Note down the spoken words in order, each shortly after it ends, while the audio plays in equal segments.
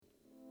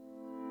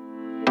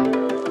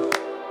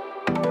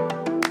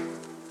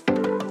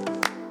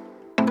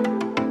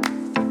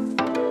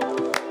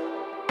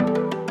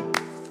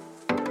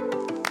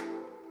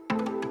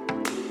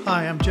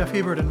Hi, I'm Jeff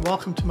Ebert, and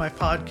welcome to my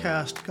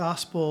podcast,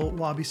 Gospel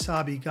Wabi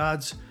Sabi,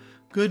 God's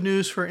Good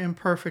News for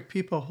Imperfect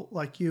People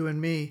Like You and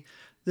Me.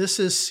 This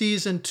is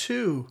Season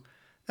 2,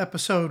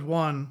 Episode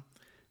 1,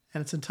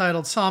 and it's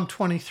entitled Psalm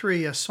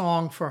 23, A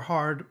Song for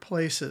Hard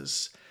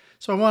Places.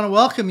 So I want to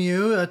welcome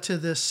you to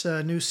this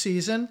new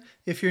season.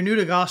 If you're new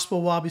to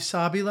Gospel Wabi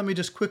Sabi, let me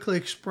just quickly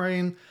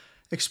explain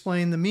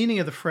the meaning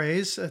of the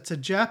phrase. It's a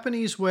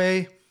Japanese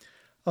way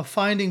of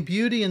finding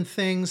beauty in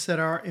things that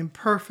are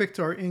imperfect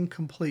or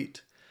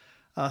incomplete.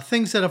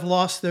 Things that have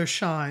lost their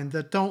shine,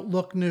 that don't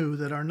look new,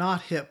 that are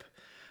not hip,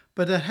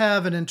 but that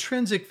have an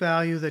intrinsic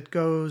value that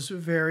goes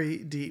very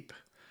deep.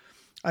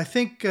 I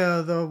think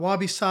the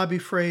wabi-sabi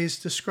phrase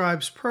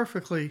describes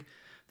perfectly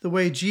the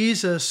way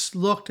Jesus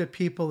looked at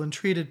people and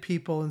treated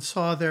people and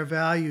saw their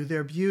value,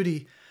 their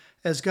beauty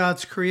as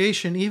God's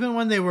creation, even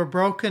when they were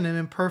broken and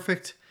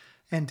imperfect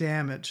and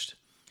damaged.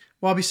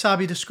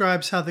 Wabi-sabi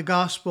describes how the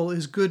gospel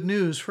is good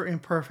news for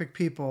imperfect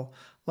people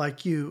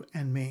like you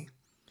and me.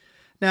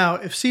 Now,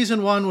 if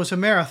Season 1 was a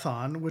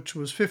marathon, which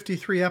was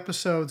 53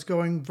 episodes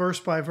going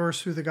verse by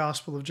verse through the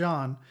Gospel of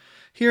John,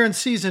 here in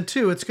Season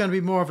 2, it's going to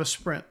be more of a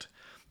sprint,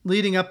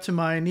 leading up to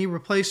my knee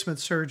replacement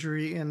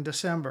surgery in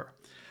December.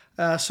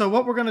 So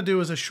what we're going to do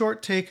is a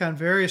short take on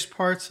various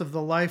parts of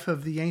the life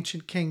of the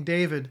ancient King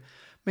David,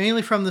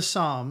 mainly from the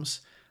Psalms.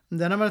 And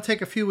then I'm going to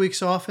take a few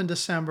weeks off in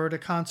December to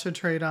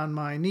concentrate on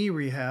my knee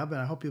rehab, and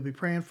I hope you'll be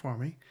praying for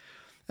me.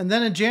 And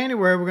then in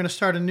January, we're going to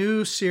start a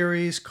new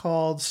series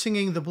called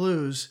Singing the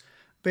Blues,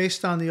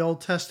 based on the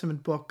Old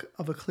Testament book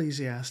of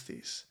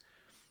Ecclesiastes.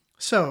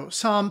 So,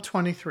 Psalm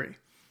 23.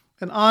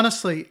 And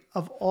honestly,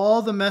 of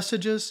all the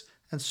messages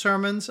and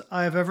sermons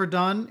I have ever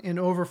done in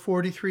over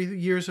 43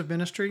 years of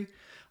ministry,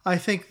 I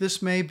think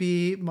this may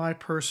be my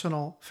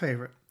personal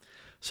favorite.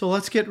 So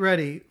let's get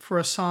ready for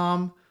a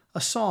song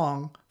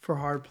for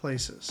hard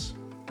places.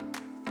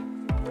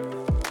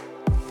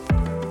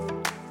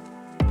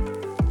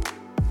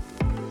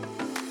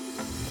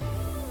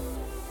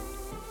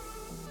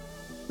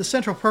 The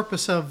central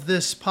purpose of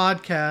this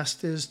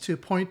podcast is to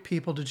point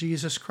people to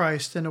Jesus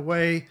Christ in a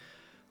way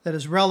that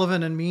is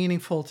relevant and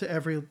meaningful to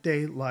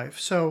everyday life.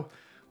 So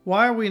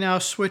why are we now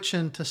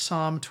switching to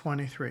Psalm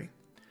 23?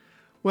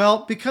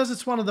 Well, because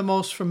it's one of the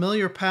most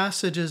familiar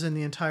passages in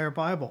the entire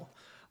Bible.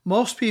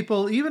 Most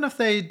people, even if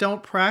they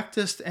don't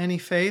practice any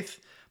faith,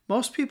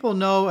 most people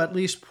know at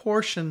least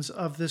portions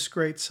of this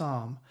great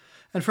psalm.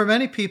 And for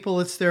many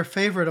people, it's their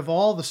favorite of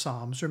all the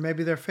psalms, or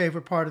maybe their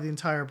favorite part of the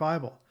entire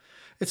Bible.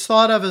 It's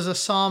thought of as a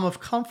psalm of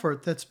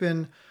comfort that's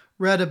been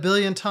read 1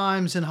 billion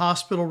times in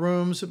hospital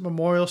rooms, at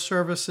memorial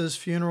services,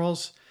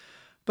 funerals.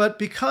 But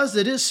because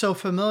it is so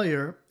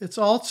familiar, it's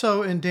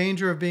also in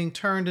danger of being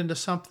turned into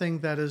something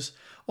that is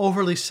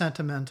overly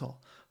sentimental.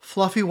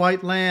 Fluffy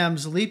white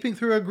lambs leaping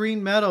through a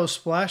green meadow,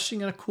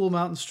 splashing in a cool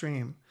mountain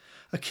stream.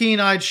 A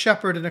keen-eyed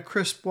shepherd in a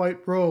crisp white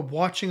robe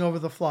watching over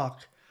the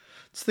flock.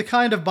 It's the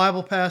kind of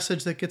Bible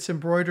passage that gets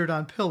embroidered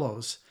on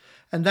pillows.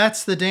 And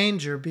that's the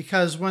danger,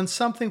 because when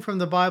something from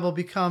the Bible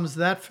becomes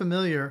that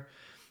familiar,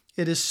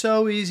 it is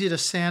so easy to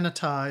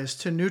sanitize,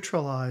 to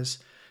neutralize,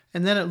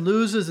 and then it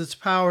loses its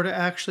power to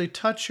actually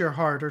touch your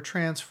heart or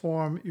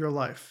transform your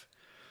life.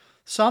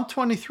 Psalm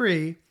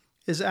 23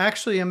 is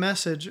actually a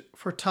message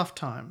for tough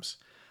times,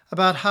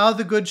 about how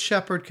the Good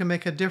Shepherd can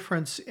make a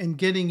difference in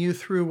getting you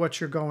through what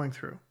you're going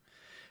through.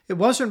 It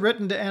wasn't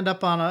written to end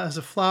up as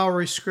a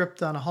flowery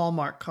script on a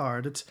Hallmark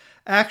card. It's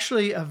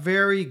actually a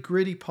very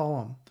gritty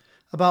poem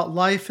about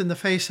life in the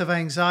face of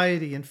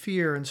anxiety and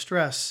fear and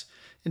stress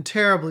in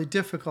terribly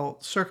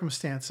difficult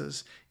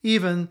circumstances,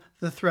 even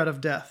the threat of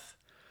death.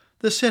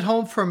 This hit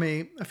home for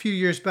me a few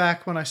years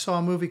back when I saw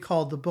a movie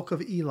called The Book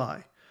of Eli.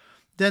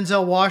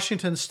 Denzel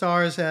Washington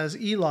stars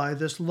as Eli,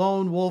 this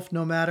lone wolf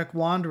nomadic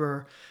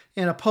wanderer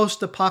in a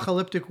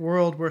post-apocalyptic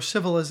world where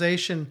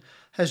civilization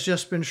has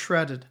just been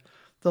shredded.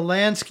 The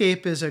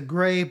landscape is a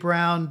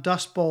gray-brown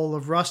dust bowl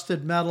of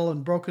rusted metal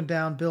and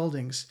broken-down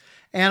buildings.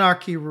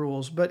 Anarchy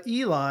rules, but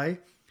Eli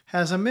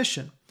has a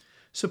mission.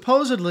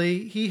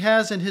 Supposedly, he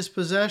has in his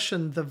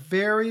possession the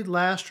very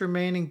last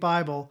remaining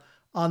Bible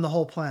on the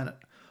whole planet.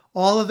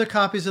 All of the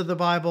copies of the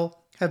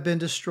Bible have been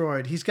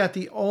destroyed. He's got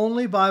the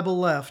only Bible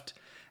left,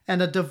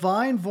 and a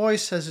divine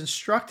voice has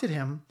instructed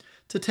him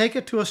to take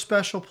it to a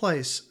special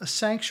place, a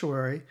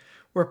sanctuary,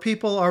 where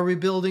people are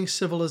rebuilding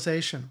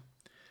civilization.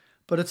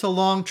 But it's a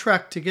long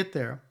trek to get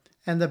there,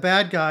 and the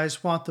bad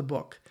guys want the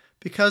book,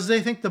 because they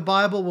think the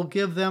Bible will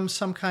give them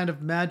some kind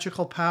of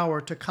magical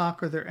power to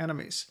conquer their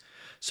enemies.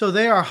 So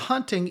they are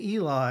hunting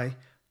Eli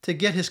to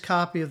get his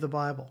copy of the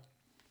Bible.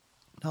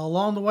 Now,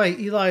 along the way,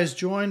 Eli is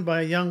joined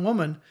by a young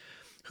woman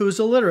who is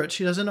illiterate.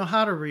 She doesn't know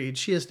how to read.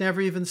 She has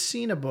never even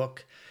seen a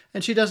book,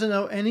 and she doesn't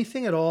know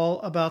anything at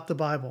all about the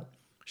Bible.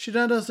 She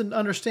doesn't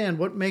understand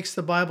what makes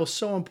the Bible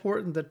so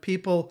important that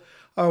people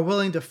are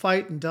willing to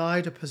fight and die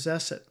to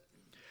possess it.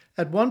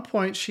 At one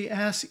point, she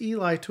asks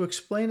Eli to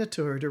explain it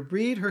to her, to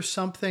read her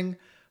something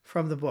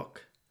from the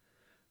book.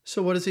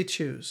 So what does he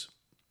choose?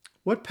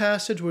 What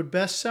passage would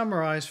best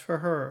summarize for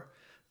her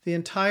the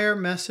entire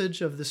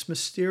message of this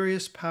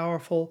mysterious,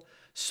 powerful,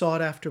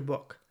 sought-after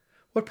book?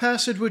 What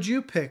passage would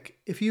you pick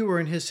if you were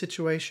in his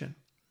situation?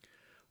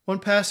 One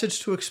passage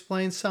to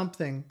explain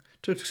something,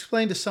 to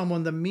explain to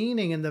someone the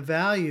meaning and the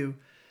value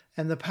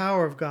and the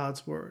power of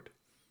God's word.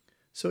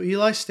 So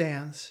Eli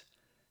stands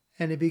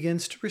and he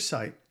begins to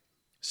recite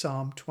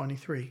Psalm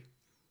 23.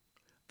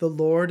 The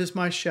Lord is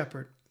my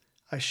shepherd,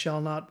 I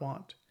shall not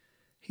want.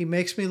 He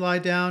makes me lie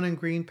down in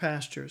green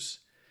pastures.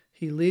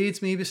 He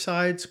leads me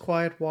beside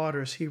quiet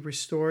waters. He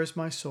restores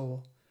my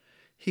soul.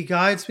 He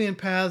guides me in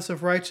paths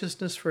of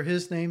righteousness for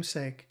his name's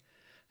sake.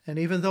 And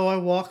even though I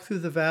walk through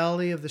the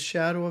valley of the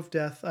shadow of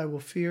death, I will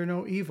fear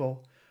no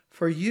evil,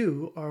 for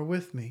you are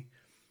with me.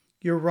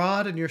 Your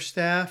rod and your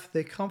staff,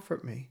 they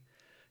comfort me.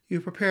 You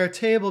prepare a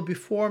table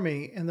before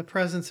me in the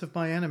presence of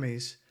my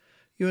enemies.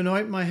 You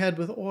anoint my head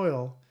with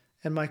oil,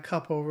 and my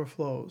cup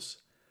overflows.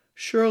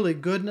 Surely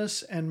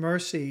goodness and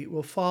mercy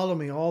will follow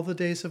me all the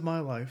days of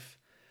my life,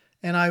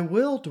 and I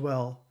will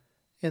dwell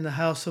in the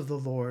house of the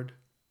Lord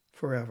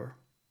forever.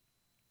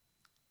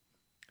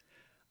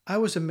 I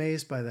was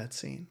amazed by that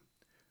scene.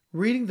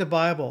 Reading the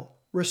Bible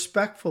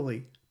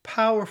respectfully,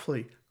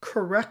 powerfully,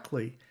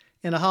 correctly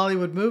in a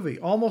Hollywood movie,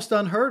 almost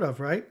unheard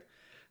of, right?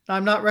 Now,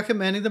 I'm not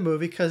recommending the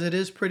movie because it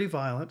is pretty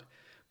violent,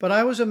 but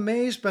I was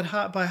amazed by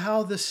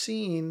how this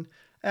scene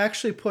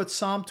actually puts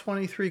Psalm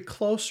 23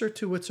 closer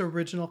to its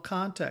original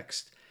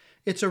context,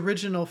 its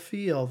original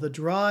feel, the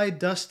dry,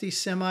 dusty,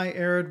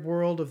 semi-arid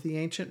world of the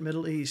ancient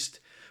Middle East,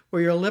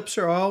 where your lips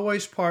are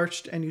always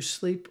parched and you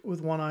sleep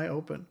with one eye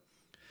open.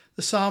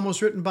 The psalm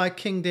was written by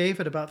King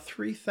David about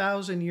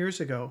 3,000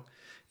 years ago,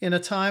 in a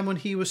time when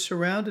he was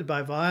surrounded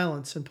by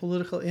violence and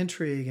political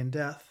intrigue and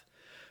death.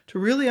 To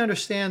really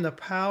understand the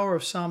power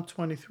of Psalm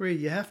 23,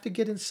 you have to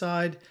get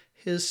inside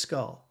his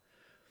skull.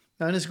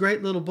 Now, in his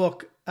great little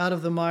book, Out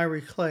of the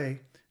Miry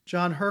Clay,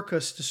 John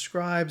Hurkos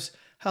describes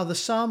how the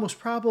psalm was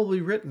probably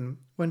written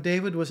when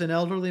David was an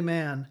elderly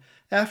man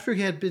after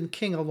he had been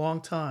king a long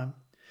time.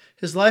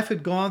 His life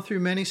had gone through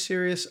many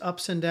serious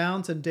ups and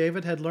downs, and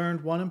David had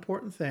learned one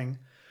important thing,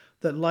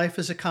 that life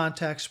is a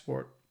contact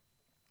sport.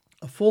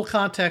 A full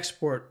contact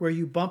sport where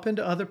you bump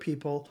into other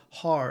people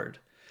hard,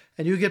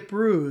 and you get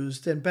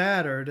bruised and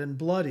battered and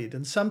bloodied,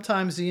 and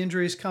sometimes the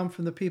injuries come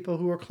from the people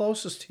who are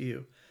closest to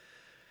you,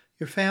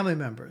 your family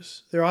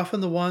members. They're often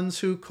the ones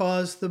who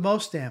cause the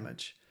most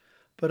damage.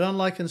 But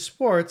unlike in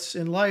sports,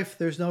 in life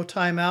there's no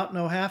timeout,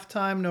 no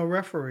halftime, no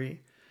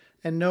referee,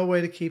 and no way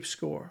to keep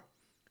score.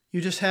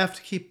 You just have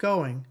to keep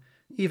going,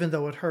 even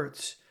though it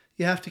hurts.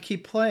 You have to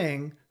keep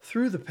playing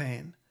through the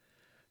pain.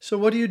 So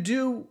what do you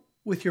do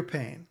with your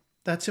pain?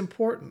 That's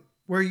important.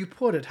 Where you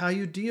put it, how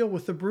you deal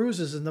with the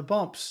bruises and the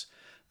bumps.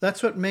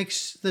 That's what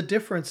makes the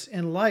difference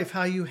in life,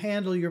 how you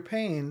handle your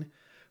pain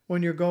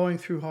when you're going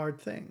through hard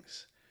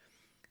things.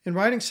 In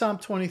writing Psalm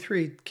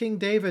 23, King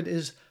David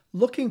is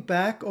looking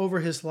back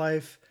over his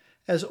life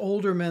as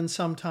older men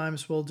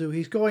sometimes will do.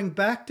 He's going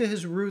back to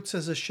his roots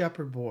as a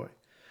shepherd boy.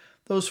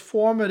 Those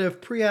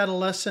formative,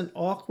 pre-adolescent,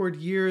 awkward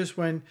years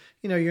when,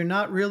 you're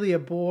not really a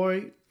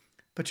boy,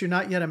 but you're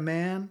not yet a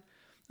man.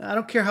 I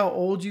don't care how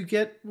old you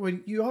get,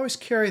 you always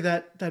carry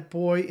that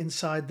boy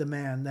inside the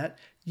man, that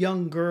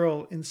young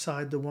girl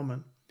inside the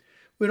woman.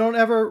 We don't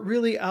ever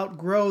really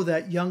outgrow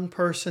that young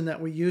person that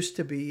we used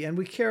to be, and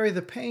we carry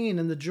the pain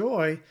and the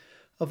joy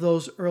of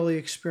those early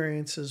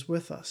experiences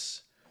with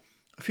us.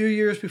 A few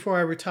years before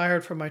I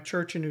retired from my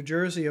church in New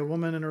Jersey, a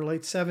woman in her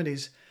late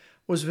 70s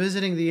was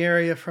visiting the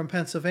area from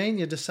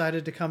Pennsylvania,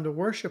 decided to come to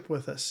worship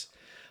with us.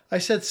 I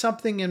said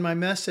something in my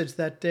message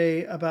that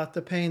day about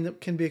the pain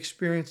that can be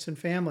experienced in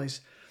families.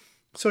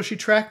 So she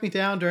tracked me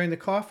down during the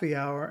coffee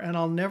hour, and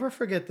I'll never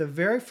forget the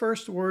very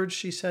first words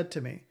she said to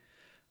me.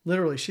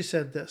 Literally, she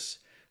said this: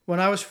 "When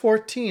I was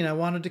 14, I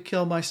wanted to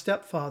kill my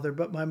stepfather,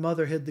 but my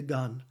mother hid the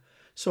gun.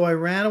 So I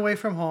ran away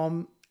from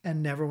home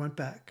and never went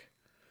back."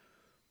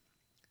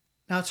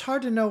 Now, it's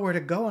hard to know where to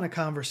go in a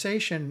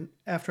conversation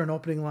after an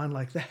opening line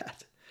like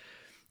that.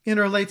 In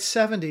her late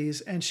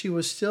 70s, and she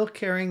was still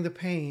carrying the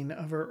pain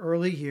of her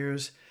early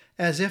years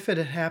as if it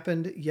had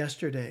happened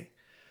yesterday.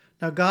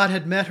 Now, God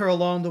had met her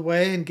along the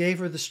way and gave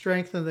her the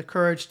strength and the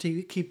courage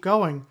to keep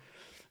going,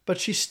 but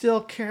she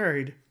still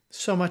carried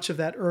so much of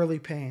that early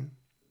pain.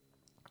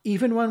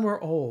 Even when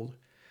we're old,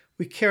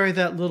 we carry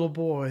that little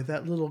boy,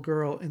 that little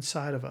girl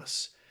inside of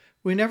us.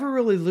 We never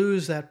really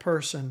lose that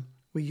person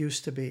we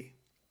used to be.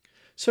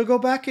 So go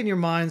back in your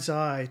mind's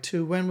eye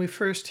to when we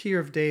first hear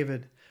of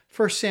David,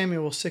 1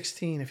 Samuel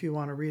 16, if you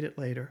want to read it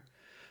later.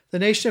 The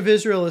nation of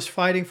Israel is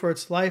fighting for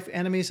its life,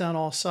 enemies on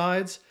all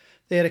sides.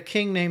 They had a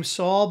king named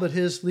Saul, but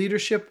his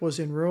leadership was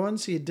in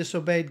ruins. He had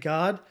disobeyed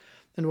God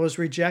and was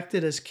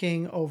rejected as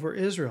king over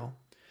Israel.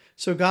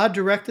 So God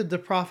directed the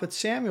prophet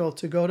Samuel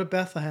to go to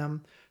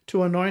Bethlehem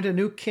to anoint a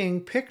new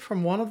king picked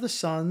from one of the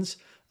sons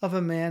of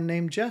a man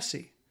named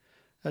Jesse.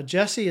 Now,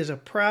 Jesse is as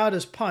proud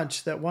as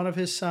punch that one of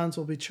his sons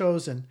will be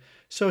chosen,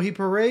 so he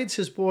parades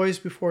his boys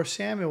before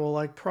Samuel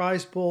like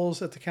prize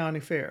bulls at the county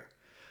fair,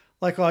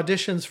 like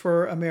auditions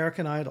for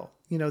American Idol.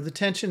 The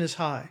tension is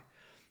high.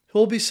 Who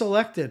will be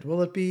selected?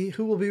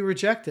 Who will be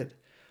rejected?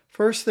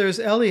 First, there's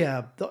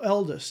Eliab, the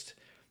eldest.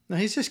 Now,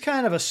 he's just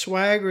kind of a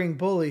swaggering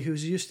bully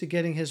who's used to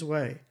getting his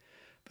way.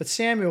 But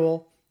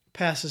Samuel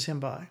passes him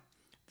by.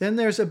 Then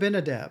there's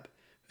Abinadab,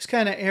 who's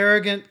kind of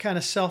arrogant, kind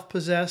of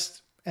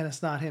self-possessed, and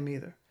it's not him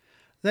either.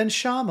 Then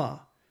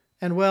Shammah.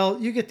 And well,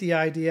 you get the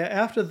idea.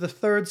 After the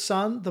third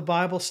son, the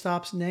Bible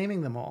stops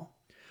naming them all.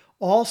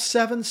 All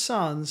 7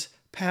 sons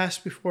pass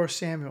before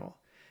Samuel.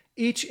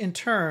 Each in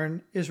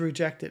turn is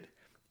rejected.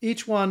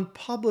 Each one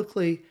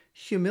publicly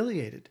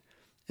humiliated.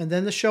 And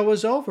then the show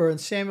was over, and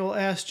Samuel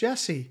asked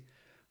Jesse,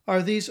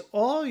 "Are these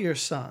all your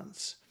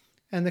sons?"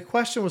 And the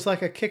question was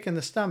like a kick in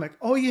the stomach.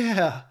 "Oh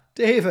yeah,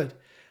 David.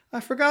 I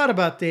forgot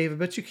about David,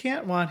 but you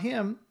can't want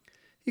him.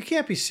 You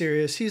can't be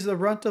serious. He's the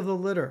runt of the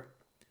litter."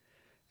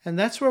 And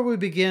that's where we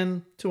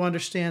begin to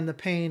understand the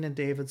pain in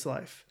David's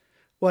life,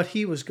 what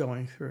he was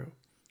going through.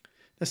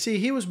 Now see,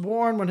 he was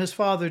born when his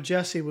father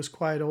Jesse was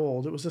quite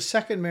old. It was a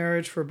second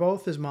marriage for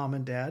both his mom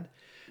and dad.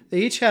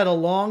 They each had a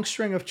long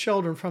string of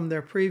children from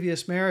their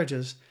previous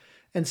marriages,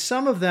 and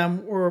some of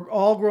them were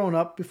all grown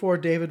up before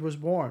David was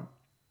born.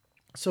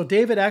 So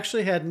David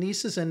actually had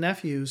nieces and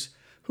nephews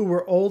who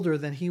were older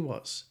than he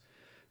was.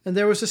 And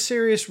there was a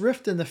serious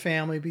rift in the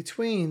family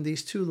between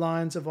these 2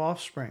 lines of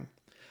offspring.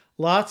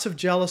 Lots of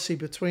jealousy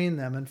between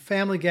them, and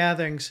family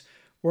gatherings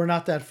were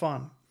not that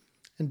fun.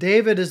 And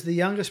David, as the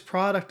youngest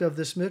product of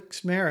this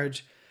mixed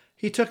marriage,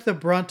 he took the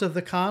brunt of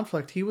the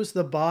conflict. He was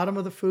the bottom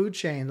of the food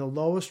chain, the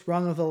lowest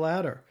rung of the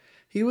ladder.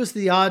 He was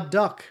the odd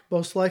duck,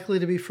 most likely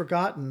to be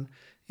forgotten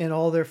in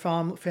all their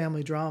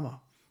family drama.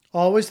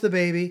 Always the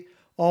baby,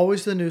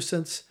 always the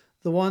nuisance,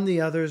 the one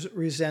the others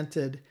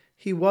resented.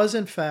 He was,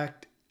 in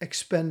fact,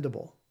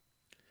 expendable.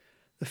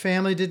 The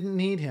family didn't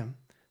need him.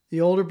 The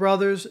older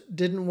brothers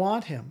didn't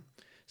want him.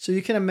 So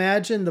you can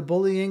imagine the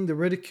bullying, the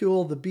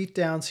ridicule, the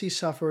beatdowns he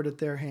suffered at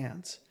their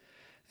hands.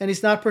 And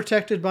he's not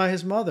protected by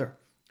his mother.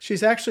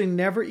 She's actually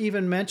never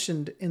even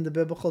mentioned in the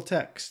biblical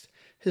text.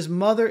 His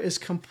mother is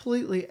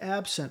completely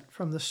absent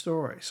from the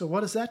story. So what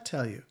does that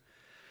tell you?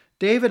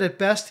 David, at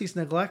best, he's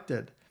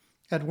neglected.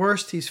 At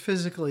worst, he's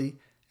physically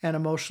and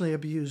emotionally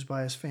abused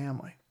by his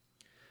family.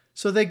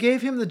 So they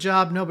gave him the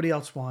job nobody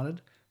else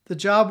wanted, the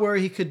job where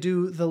he could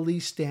do the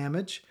least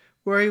damage,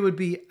 where he would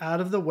be out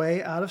of the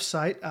way, out of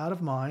sight, out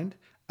of mind,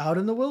 out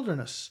in the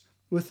wilderness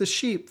with the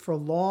sheep for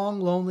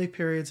long, lonely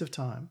periods of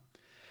time.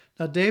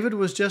 Now, David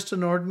was just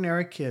an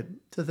ordinary kid.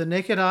 To the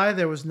naked eye,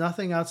 there was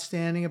nothing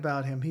outstanding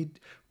about him. He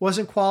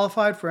wasn't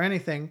qualified for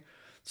anything,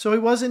 so he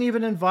wasn't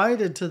even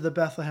invited to the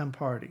Bethlehem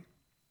party.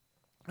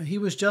 He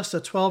was just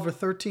a 12 or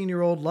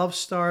 13-year-old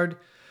love-starved,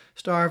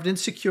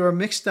 insecure,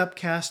 mixed-up,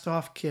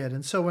 cast-off kid.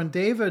 And so when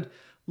David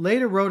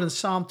later wrote in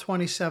Psalm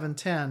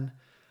 27:10,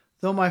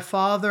 "Though my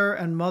father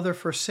and mother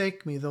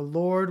forsake me, the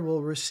Lord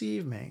will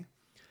receive me,"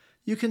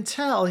 you can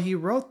tell he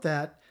wrote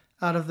that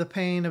out of the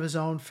pain of his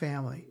own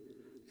family.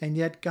 And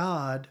yet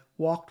God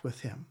walked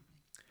with him.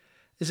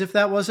 As if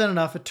that wasn't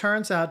enough, it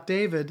turns out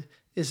David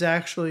is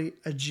actually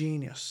a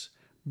genius,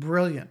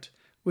 brilliant.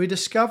 We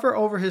discover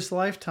over his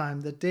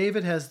lifetime that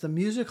David has the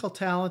musical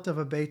talent of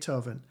a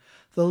Beethoven,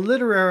 the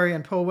literary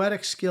and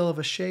poetic skill of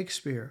a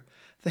Shakespeare,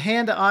 the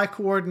hand-to-eye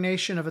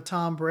coordination of a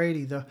Tom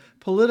Brady, the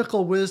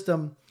political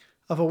wisdom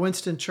of a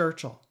Winston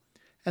Churchill,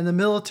 and the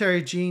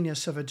military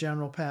genius of a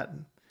General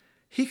Patton.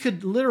 He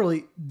could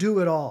literally do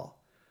it all.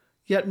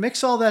 Yet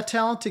mix all that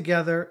talent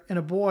together in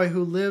a boy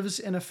who lives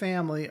in a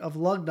family of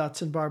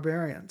lugnuts and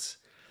barbarians.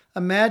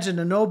 Imagine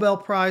a Nobel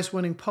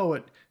Prize-winning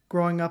poet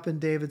growing up in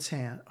David's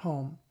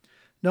home.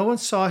 No one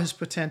saw his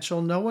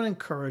potential. No one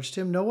encouraged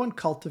him. No one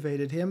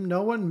cultivated him.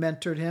 No one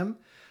mentored him.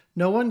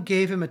 No one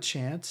gave him a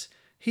chance.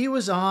 He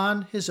was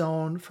on his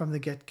own from the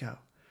get-go.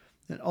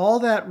 And all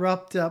that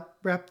wrapped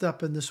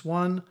up in this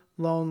one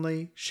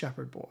lonely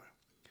shepherd boy.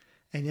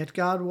 And yet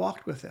God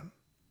walked with him.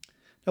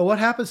 Now, what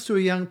happens to a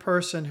young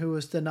person who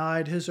is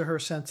denied his or her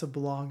sense of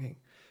belonging,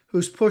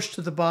 who's pushed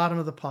to the bottom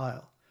of the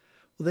pile?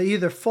 Well, they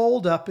either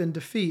fold up in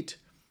defeat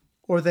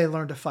or they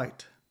learn to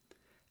fight.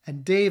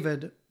 And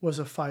David was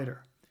a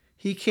fighter.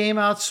 He came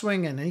out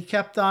swinging, and he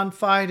kept on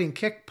fighting,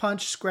 kick,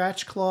 punch,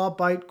 scratch, claw,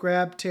 bite,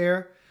 grab,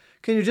 tear.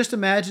 Can you just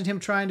imagine him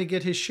trying to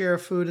get his share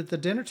of food at the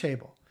dinner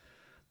table?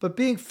 But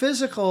being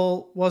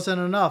physical wasn't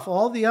enough.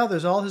 All the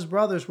others, all his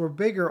brothers, were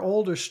bigger,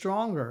 older,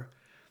 stronger.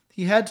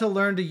 He had to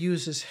learn to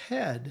use his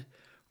head,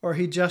 or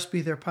he'd just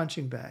be their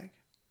punching bag.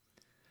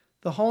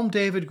 The home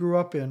David grew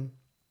up in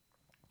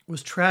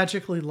was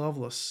tragically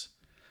loveless.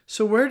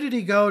 So where did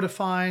he go to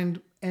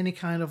find any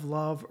kind of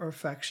love or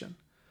affection?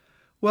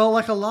 Well,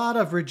 like a lot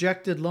of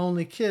rejected,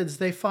 lonely kids,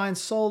 they find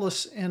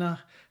solace in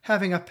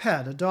having a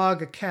pet, a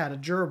dog, a cat, a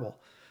gerbil.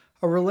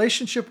 A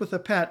relationship with a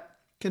pet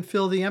can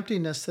fill the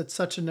emptiness that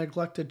such a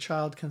neglected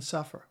child can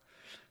suffer.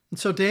 And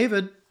so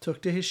David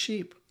took to his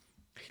sheep.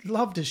 He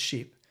loved his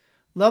sheep,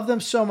 loved them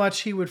so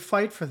much he would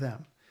fight for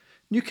them.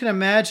 You can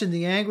imagine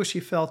the anguish he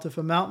felt if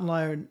a mountain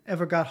lion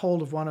ever got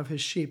hold of one of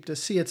his sheep, to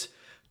see its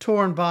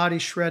torn body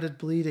shredded,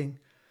 bleeding.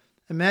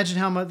 Imagine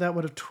how much that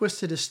would have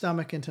twisted his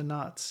stomach into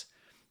knots.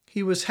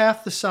 He was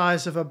half the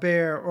size of a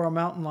bear or a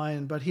mountain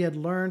lion, but he had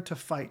learned to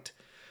fight.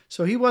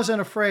 So he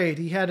wasn't afraid.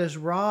 He had his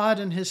rod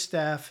and his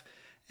staff,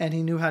 and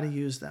he knew how to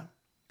use them.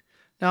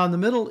 Now, in the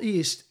Middle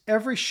East,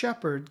 every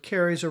shepherd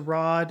carries a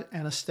rod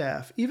and a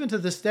staff, even to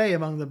this day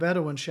among the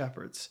Bedouin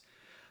shepherds.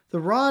 The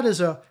rod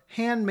is a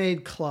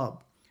handmade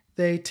club.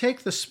 They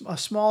take a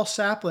small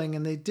sapling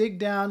and they dig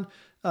down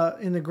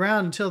in the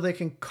ground until they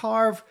can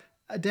carve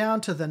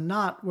down to the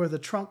knot where the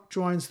trunk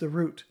joins the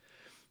root.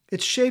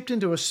 It's shaped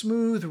into a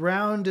smooth,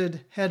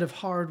 rounded head of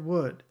hard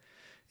wood.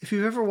 If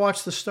you've ever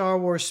watched the Star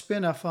Wars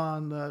spin-off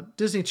on the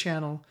Disney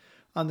Channel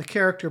on the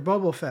character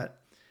Boba Fett,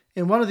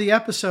 in one of the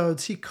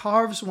episodes, he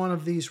carves one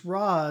of these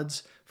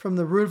rods from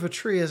the root of a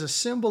tree as a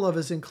symbol of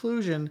his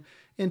inclusion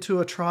into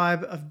a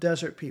tribe of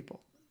desert people.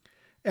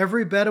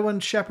 Every Bedouin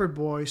shepherd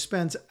boy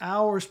spends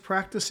hours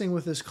practicing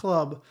with his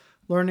club,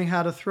 learning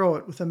how to throw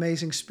it with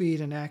amazing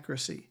speed and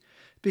accuracy.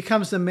 It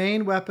becomes the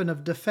main weapon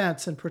of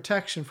defense and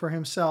protection for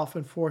himself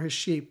and for his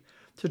sheep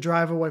to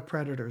drive away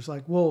predators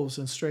like wolves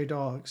and stray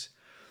dogs.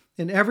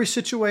 In every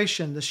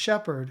situation, the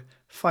shepherd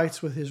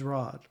fights with his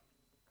rod.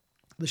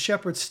 The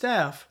shepherd's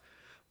staff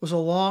was a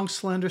long,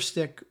 slender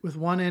stick with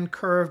one end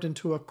curved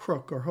into a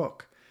crook or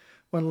hook.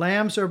 When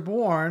lambs are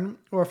born,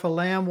 or if a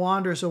lamb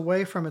wanders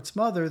away from its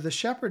mother, the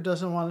shepherd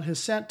doesn't want his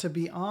scent to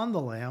be on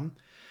the lamb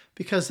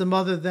because the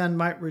mother then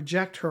might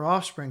reject her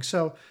offspring.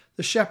 So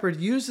the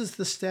shepherd uses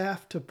the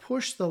staff to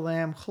push the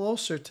lamb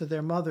closer to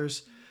their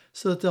mothers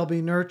so that they'll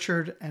be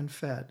nurtured and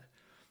fed.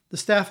 The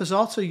staff is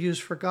also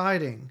used for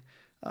guiding.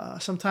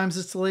 Sometimes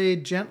it's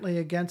laid gently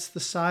against the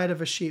side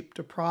of a sheep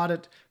to prod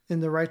it in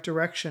the right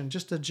direction,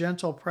 just a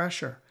gentle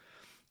pressure.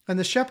 And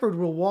the shepherd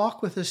will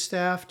walk with his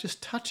staff,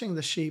 just touching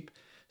the sheep,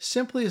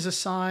 simply as a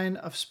sign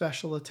of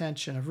special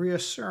attention, of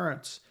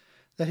reassurance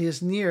that he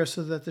is near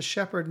so that the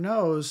shepherd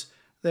knows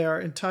they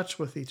are in touch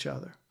with each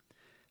other.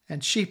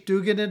 And sheep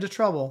do get into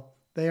trouble.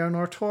 They are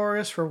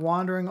notorious for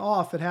wandering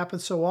off. It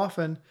happens so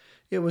often,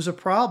 it was a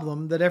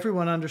problem that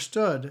everyone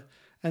understood.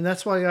 And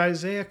that's why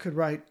Isaiah could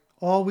write,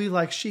 "All we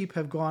like sheep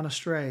have gone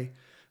astray.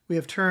 We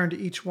have turned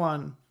each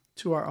one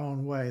to our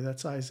own way."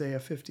 That's Isaiah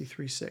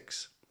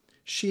 53:6.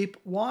 Sheep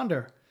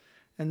wander.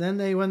 And then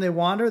when they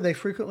wander, they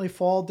frequently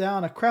fall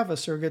down a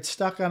crevice or get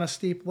stuck on a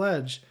steep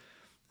ledge.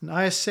 And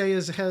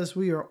Isaiah says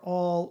we are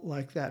all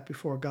like that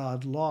before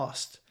God,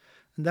 lost.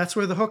 And that's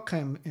where the hook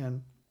came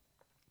in.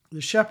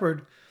 The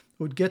shepherd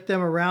would get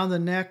them around the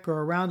neck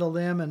or around a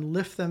limb and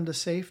lift them to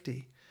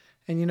safety.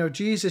 And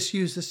Jesus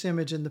used this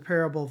image in the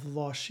parable of the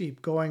lost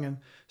sheep, going and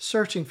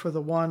searching for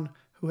the one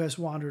who has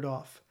wandered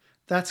off.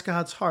 That's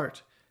God's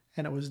heart,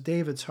 and it was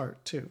David's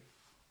heart too.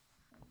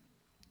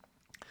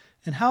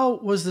 And how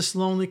was this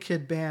lonely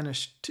kid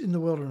banished in the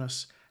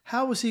wilderness?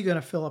 How was he going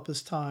to fill up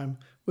his time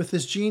with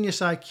his genius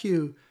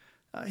IQ?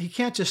 He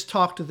can't just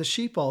talk to the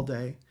sheep all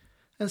day.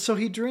 And so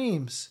he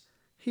dreams.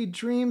 He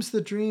dreams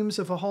the dreams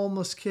of a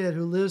homeless kid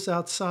who lives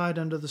outside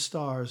under the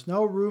stars.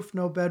 No roof,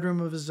 no bedroom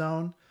of his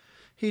own.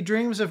 He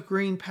dreams of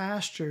green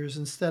pastures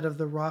instead of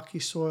the rocky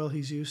soil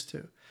he's used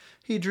to.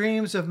 He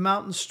dreams of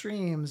mountain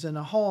streams and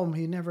a home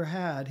he never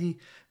had. He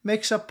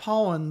makes up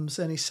poems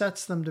and he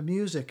sets them to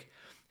music.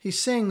 He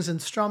sings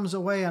and strums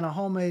away on a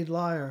homemade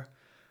lyre.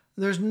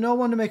 There's no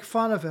one to make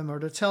fun of him or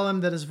to tell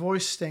him that his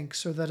voice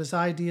stinks or that his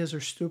ideas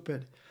are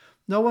stupid.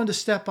 No one to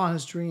step on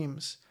his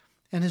dreams.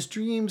 And his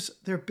dreams,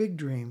 they're big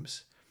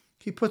dreams.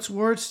 He puts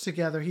words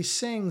together, he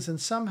sings,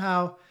 and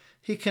somehow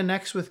he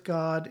connects with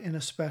God in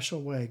a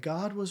special way.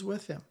 God was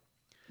with him.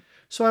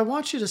 So I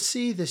want you to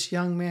see this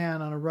young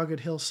man on a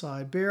rugged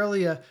hillside,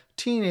 barely a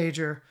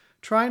teenager,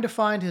 trying to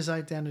find his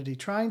identity,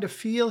 trying to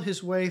feel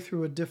his way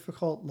through a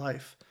difficult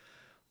life,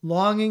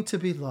 longing to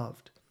be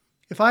loved.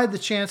 If I had the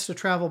chance to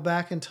travel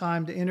back in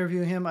time to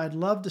interview him, I'd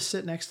love to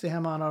sit next to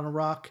him on a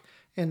rock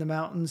in the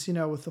mountains,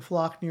 with the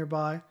flock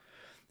nearby.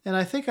 And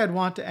I think I'd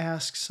want to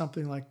ask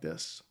something like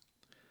this.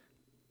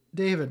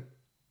 David,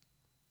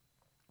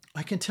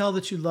 I can tell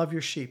that you love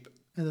your sheep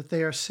and that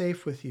they are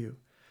safe with you.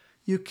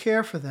 You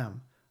care for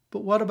them.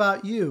 But what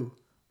about you?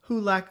 Who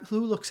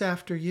looks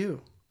after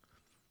you?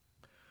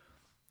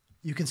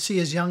 You can see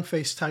his young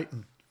face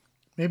tighten.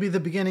 Maybe the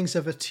beginnings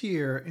of a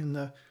tear in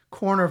the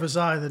corner of his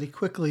eye that he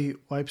quickly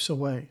wipes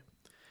away.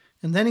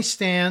 And then he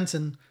stands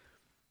and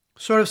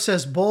sort of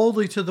says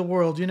boldly to the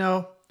world,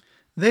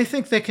 they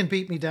think they can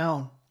beat me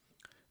down.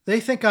 They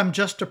think I'm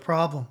just a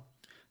problem.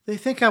 They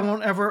think I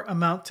won't ever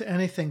amount to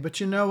anything. But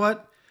you know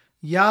what?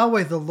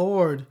 Yahweh, the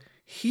Lord,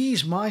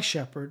 he's my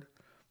shepherd.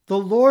 The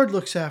Lord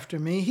looks after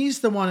me. He's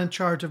the one in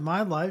charge of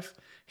my life.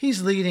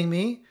 He's leading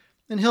me,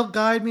 and he'll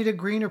guide me to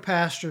greener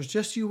pastures.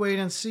 Just you wait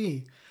and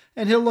see.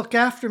 And he'll look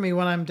after me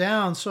when I'm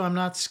down so I'm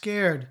not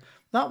scared,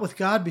 not with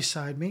God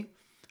beside me.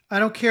 I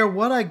don't care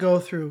what I go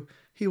through,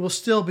 he will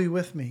still be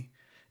with me.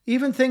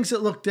 Even things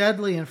that look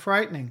deadly and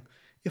frightening.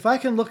 If I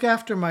can look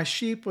after my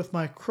sheep with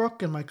my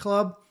crook and my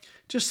club,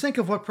 just think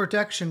of what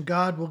protection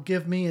God will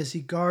give me as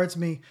he guards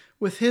me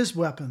with his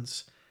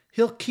weapons.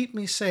 He'll keep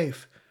me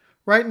safe.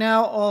 Right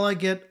now, all I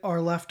get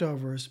are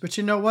leftovers. But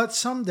you know what?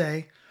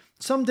 Someday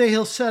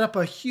he'll set up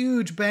a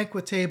huge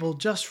banquet table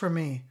just for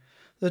me.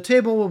 The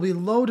table will be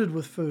loaded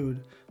with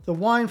food, the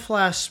wine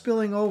flask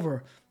spilling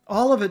over,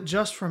 all of it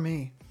just for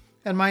me.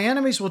 And my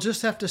enemies will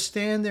just have to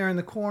stand there in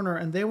the corner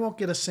and they won't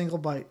get a single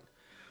bite.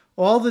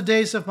 All the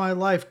days of my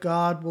life,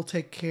 God will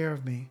take care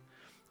of me.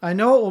 I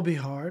know it will be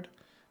hard,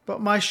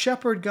 but my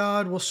shepherd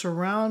God will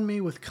surround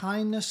me with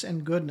kindness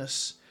and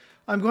goodness.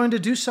 I'm going to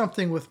do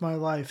something with my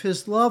life.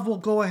 His love will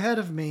go ahead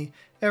of me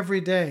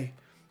every day.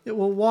 It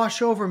will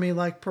wash over me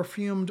like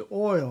perfumed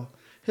oil.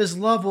 His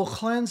love will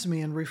cleanse me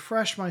and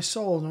refresh my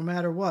soul no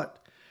matter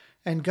what.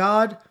 And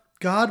God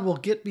will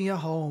get me a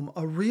home,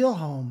 a real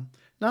home,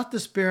 not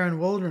this barren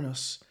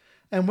wilderness.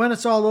 And when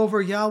it's all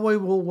over, Yahweh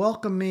will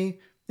welcome me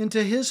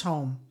into his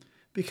home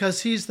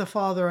because he's the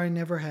father I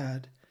never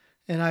had,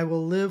 and I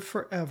will live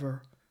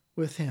forever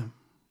with him.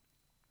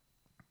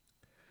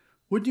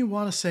 Wouldn't you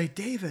want to say,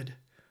 David,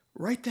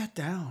 write that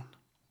down.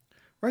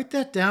 Write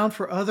that down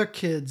for other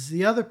kids,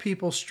 the other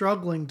people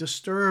struggling,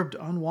 disturbed,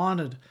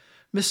 unwanted,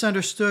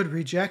 misunderstood,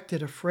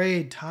 rejected,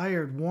 afraid,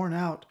 tired, worn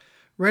out,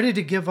 ready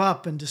to give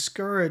up and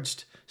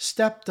discouraged,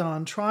 stepped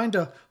on, trying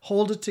to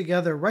hold it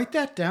together. Write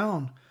that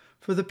down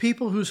for the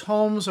people whose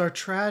homes are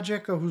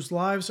tragic or whose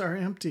lives are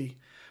empty.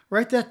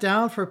 Write that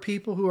down for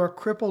people who are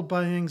crippled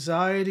by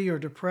anxiety or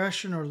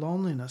depression or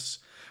loneliness.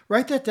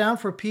 Write that down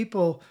for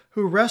people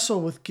who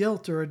wrestle with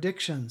guilt or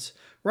addictions.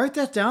 Write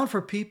that down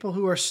for people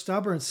who are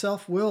stubborn,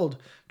 self-willed,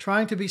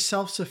 trying to be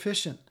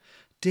self-sufficient.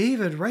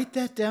 David, write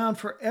that down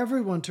for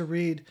everyone to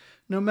read,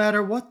 no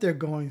matter what they're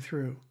going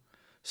through,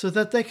 so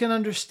that they can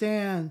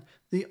understand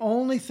the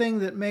only thing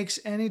that makes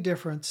any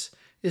difference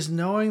is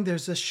knowing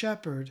there's a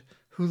shepherd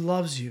who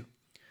loves you,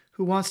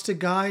 who wants to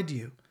guide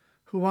you,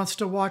 who wants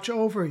to watch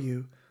over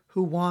you,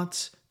 who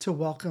wants to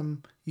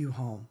welcome you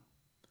home.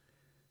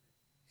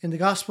 In the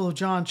Gospel of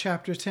John,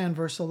 chapter 10,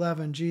 verse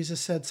 11,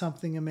 Jesus said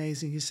something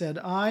amazing. He said,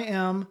 I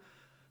am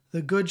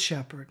the good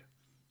shepherd,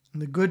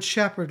 and the good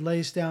shepherd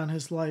lays down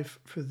his life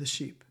for the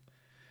sheep.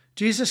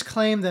 Jesus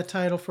claimed that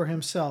title for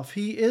himself.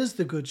 He is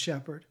the good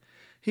shepherd.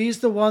 He's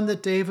the one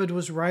that David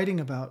was writing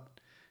about.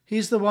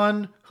 He's the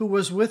one who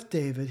was with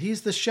David.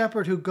 He's the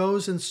shepherd who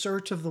goes in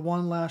search of the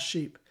one last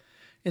sheep,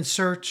 in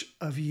search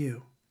of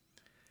you,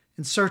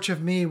 in search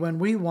of me when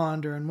we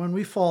wander and when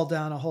we fall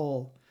down a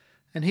hole.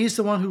 And he's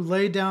the one who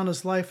laid down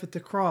his life at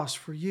the cross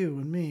for you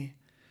and me,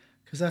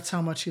 because that's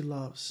how much he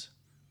loves.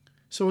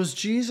 So is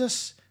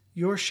Jesus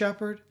your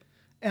shepherd?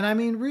 And I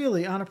mean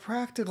really, on a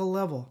practical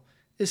level,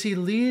 is he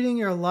leading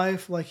your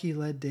life like he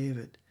led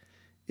David?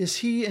 Is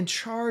he in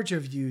charge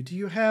of you? Do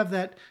you have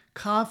that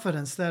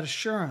confidence, that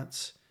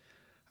assurance?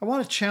 I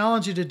want to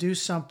challenge you to do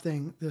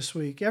something this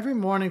week. Every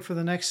morning for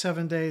the next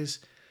 7 days,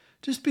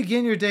 just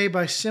begin your day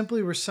by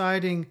simply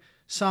reciting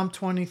Psalm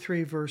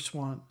 23, verse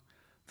 1.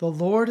 The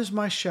Lord is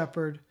my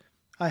shepherd.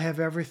 I have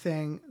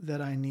everything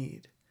that I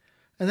need.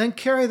 And then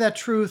carry that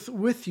truth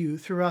with you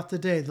throughout the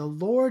day. The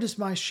Lord is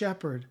my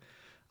shepherd.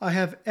 I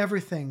have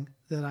everything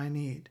that I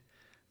need.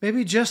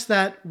 Maybe just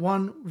that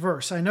one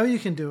verse. I know you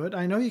can do it.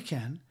 I know you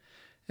can.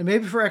 And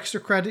maybe for extra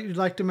credit, you'd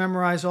like to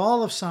memorize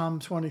all of Psalm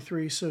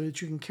 23 so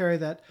that you can carry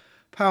that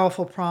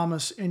powerful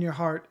promise in your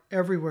heart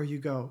everywhere you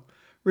go.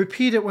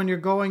 Repeat it when you're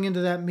going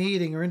into that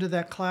meeting or into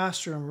that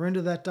classroom or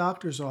into that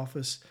doctor's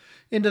office,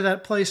 into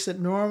that place that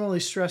normally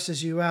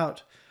stresses you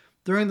out.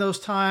 During those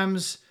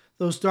times,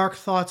 those dark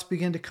thoughts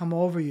begin to come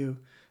over you.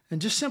 And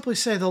just simply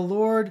say, the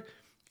Lord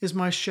is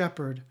my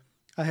shepherd.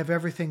 I have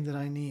everything that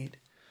I need.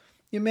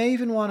 You may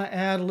even want to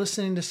add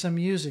listening to some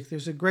music.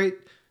 There's a great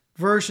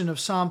version of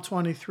Psalm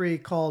 23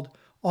 called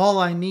All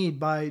I Need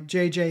by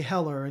J.J.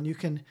 Heller, and you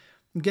can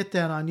get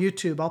that on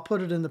YouTube. I'll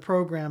put it in the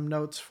program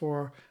notes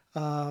for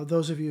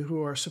those of you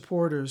who are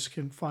supporters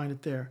can find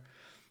it there.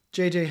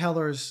 J.J.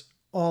 Heller's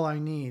All I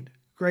Need.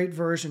 Great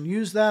version.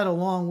 Use that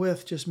along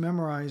with just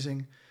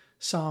memorizing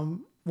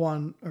Psalm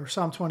 1 or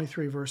Psalm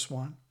 23, verse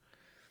 1.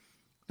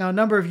 Now, a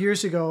number of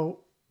years ago,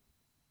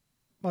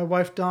 my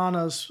wife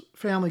Donna's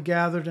family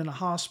gathered in a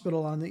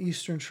hospital on the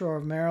eastern shore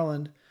of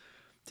Maryland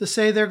to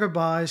say their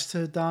goodbyes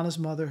to Donna's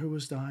mother, who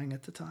was dying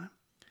at the time.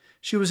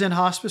 She was in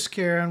hospice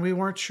care, and we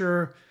weren't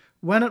sure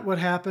when it would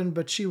happen,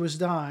 but she was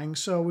dying,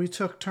 so we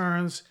took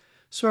turns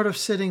sort of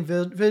sitting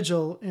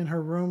vigil in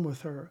her room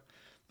with her.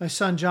 My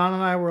son John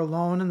and I were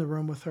alone in the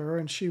room with her,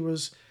 and she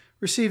was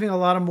receiving a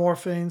lot of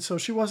morphine, so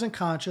she wasn't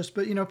conscious.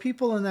 But, you know,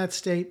 people in that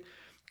state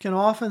can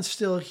often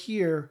still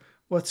hear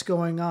what's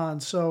going on.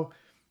 So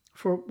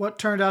for what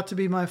turned out to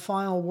be my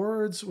final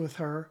words with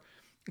her,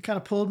 I kind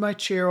of pulled my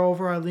chair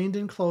over, I leaned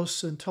in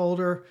close and told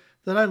her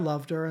that I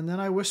loved her, and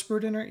then I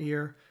whispered in her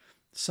ear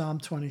Psalm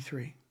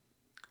 23.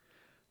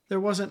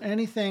 There wasn't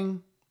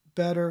anything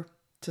better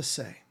to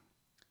say.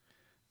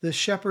 This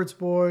shepherd's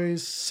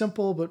boy's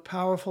simple but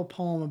powerful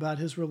poem about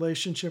his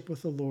relationship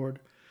with the Lord,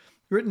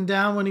 written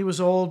down when he was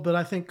old, but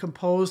I think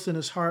composed in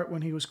his heart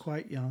when he was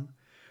quite young,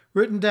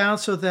 written down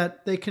so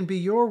that they can be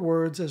your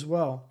words as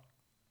well,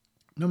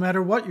 no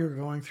matter what you're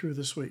going through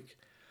this week,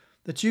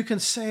 that you can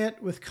say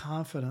it with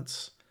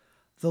confidence.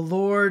 The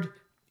Lord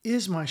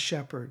is my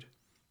shepherd.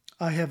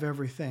 I have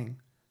everything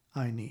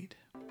I need.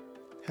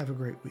 Have a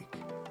great week.